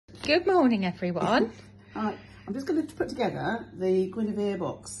Good morning, everyone. Right, I'm just going to put together the Guinevere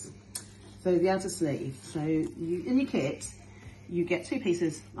box, so the outer sleeve. So in your kit, you get two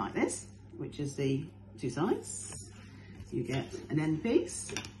pieces like this, which is the two sides. You get an end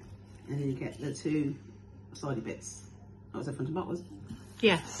piece, and then you get the two sidey bits. That was the front and back, was it?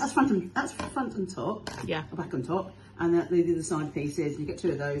 Yes. That's front and top. Yeah. Or back and top, and the other side pieces. You get two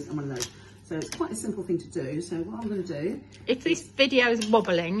of those and one of those. So it's quite a simple thing to do. So what I'm going to do... If this video is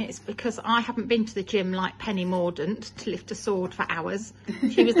wobbling, it's because I haven't been to the gym like Penny Mordaunt to lift a sword for hours.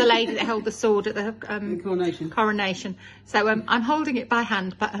 She was the lady that held the sword at the coronation. So I'm holding it by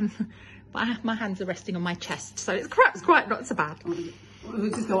hand, but my hands are resting on my chest. So it's quite not so bad. We'll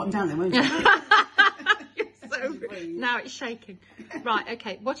just go up and down then, won't you? So now it's shaking. Right,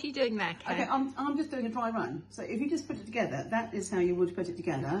 okay. What are you doing there, Kay? Okay, I'm just doing a dry run. So if you just put it together, that is how you would put it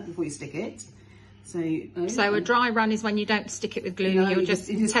together before you stick it. So a dry run is when you don't stick it with glue, no, you're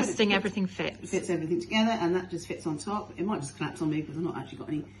just testing everything fits. It fits everything together, and that just fits on top. It might just collapse on me because I've not actually got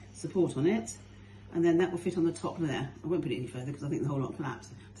any support on it. And then that will fit on the top there. I won't put it any further because I think the whole lot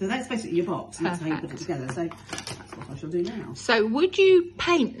collapsed. So that's basically your box, and that's how you put it together. So that's what I shall do now. So would you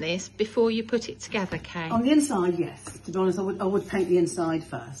paint this before you put it together, Kay? On the inside, yes. To be honest, I would paint the inside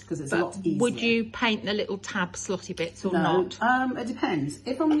first because it's a lot easier. Would you paint the little tab slotty bits or not? It depends.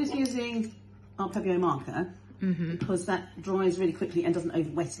 If I'm just using our Pebeo marker, because that dries really quickly and doesn't over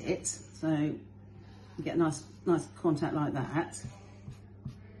wet it, so you get a nice contact like that.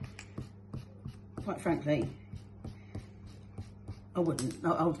 Quite frankly, I wouldn't.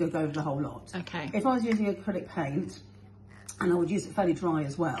 I would go over the whole lot. Okay. If I was using acrylic paint, and I would use it fairly dry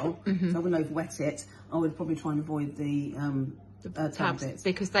as well, so I wouldn't over wet it, I would probably try and avoid the tabs bits,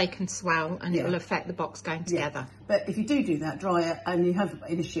 because they can swell and it will affect the box going together. Yeah. But if you do that, dry it, and you have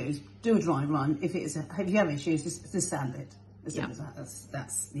issues, do a dry run. If you have issues, just sand it. As simple as that.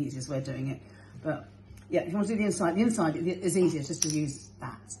 That's the easiest way of doing it. But yeah, if you want to do the inside is easier just to use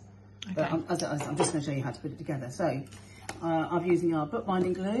that. Okay. But I'm just going to show you how to put it together. So I'm using our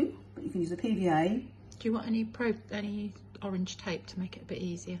bookbinding glue, but you can use a PVA. Do you want any orange tape to make it a bit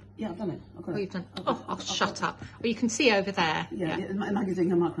easier? Yeah, I've done it. I've got it. You've done. Shut up. Well, you can see over there. Yeah. Maggie's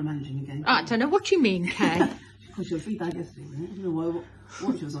doing her micromanaging again. I don't know what you mean, Kay. Because she was really bad yesterday, wasn't it? I don't know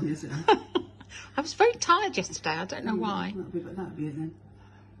what she was on yesterday. I was very tired yesterday. I don't know why. That'll be it then.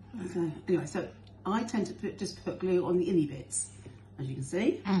 Okay. Anyway, so I tend to just put glue on the innie bits, as you can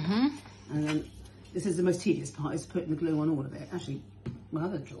see. And then this is the most tedious part, is putting the glue on all of it. Actually, my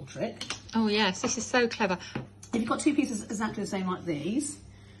other little trick. Oh yes, this is so clever. If you've got two pieces exactly the same like these,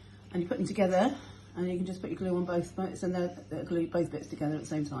 and you put them together, and you can just put your glue on both bits, and they'll glue both bits together at the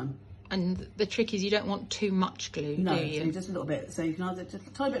same time. And the trick is you don't want too much glue, no, do you? So just a little bit. So you can either just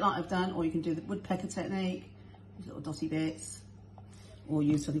a tiny bit like I've done, or you can do the woodpecker technique, little dotty bits, or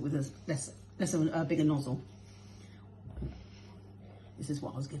use something with a less of a bigger nozzle. This is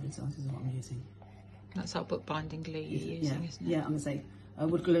what I was given, so this is what I'm using. That's our bookbinding glue you're using, isn't it? Yeah, I'm going to say a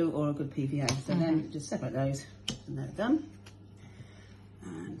wood glue or a good PVA. So then just separate those, and they're done.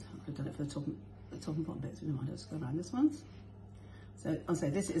 And I've done it for the top and bottom bits. We don't mind, let's go around this one. So I'll say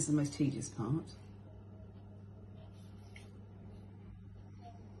this is the most tedious part.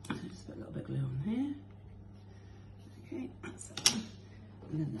 So just put a little bit of glue on here. Okay, that's that one.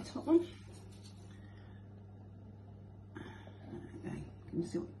 And then the top one. Okay, can you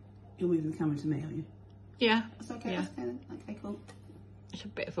see what? You're moving the camera to me, are you? Yeah. That's okay. Yeah. Okay, cool. It's a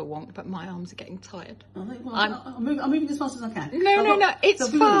bit of a wonk, but my arms are getting tired. I'm moving as fast as I can. No, it's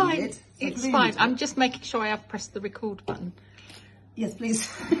fine. It's fine. I'm just making sure I have pressed the record button. Yes, please.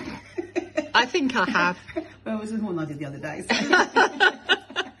 I think I have. Well, it was more than I did the other day. So.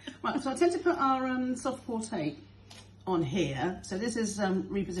 Right, so I tend to put our soft core tape on here. So this is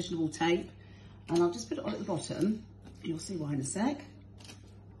repositionable tape, and I'll just put it on at the bottom. You'll see why in a sec.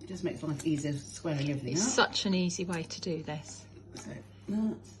 It just makes life easier squaring everything It's up. such an easy way to do this. So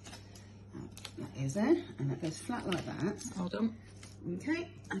that is there, and that goes flat like that. Hold on. Okay.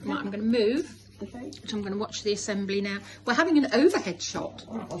 Right, I'm going to move. Okay. So I'm going to watch the assembly now. We're having an overhead shot.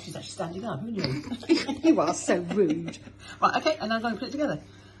 Oh, she's actually standing up, isn't you? You are so rude. Right, okay, and I'm going to put it together.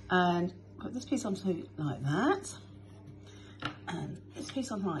 And put this piece onto like that. And this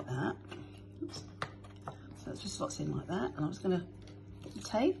piece on like that. Oops. So it just slots in like that. And I'm just going to put the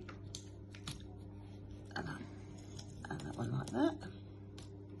tape. And that one like that.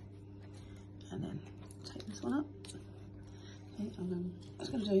 And then take this one up. Okay, and then I'm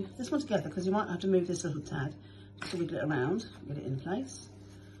just going to do this one together because you might have to move this little tad to wiggle it around, get it in place.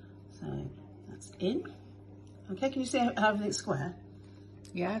 So that's in. Okay, can you see how everything's square?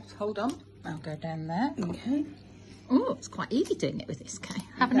 Yeah, hold on. I'll go down there. Okay. Oh, it's quite easy doing it with this, Kay.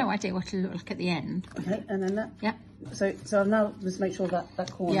 I have no idea what it'll look like at the end. Okay, and then that. Yeah. So I've now just make sure that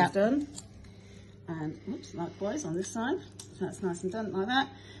that corner is done. And oops, likewise on this side. So that's nice and done like that.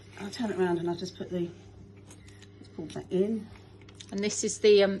 I'll turn it around and I'll just put the, let's pull that in. And this is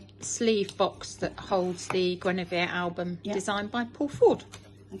the sleeve box that holds the Guinevere album designed by Paul Ford.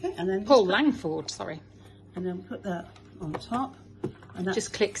 Okay, and then Paul Langford, sorry. And then put that on top. And that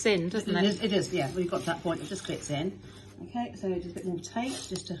just clicks in, doesn't it? It is, yeah. We've got to that point, it just clicks in. Okay, so just a bit more tape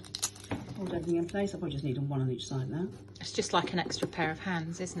just to hold everything in place. I probably just need one on each side now. It's just like an extra pair of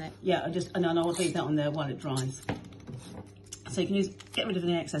hands, isn't it? Yeah, and I'll leave that on there while it dries. So you can get rid of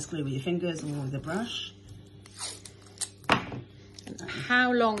any excess glue with your fingers or with a brush.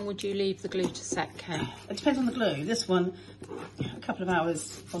 How long would you leave the glue to set, Kay? It depends on the glue. This one, a couple of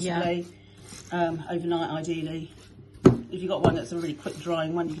hours possibly, overnight ideally. If you've got one that's a really quick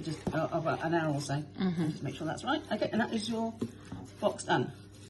drying one, you can just about an hour or so. Just make sure that's right. Okay, and that is your box done.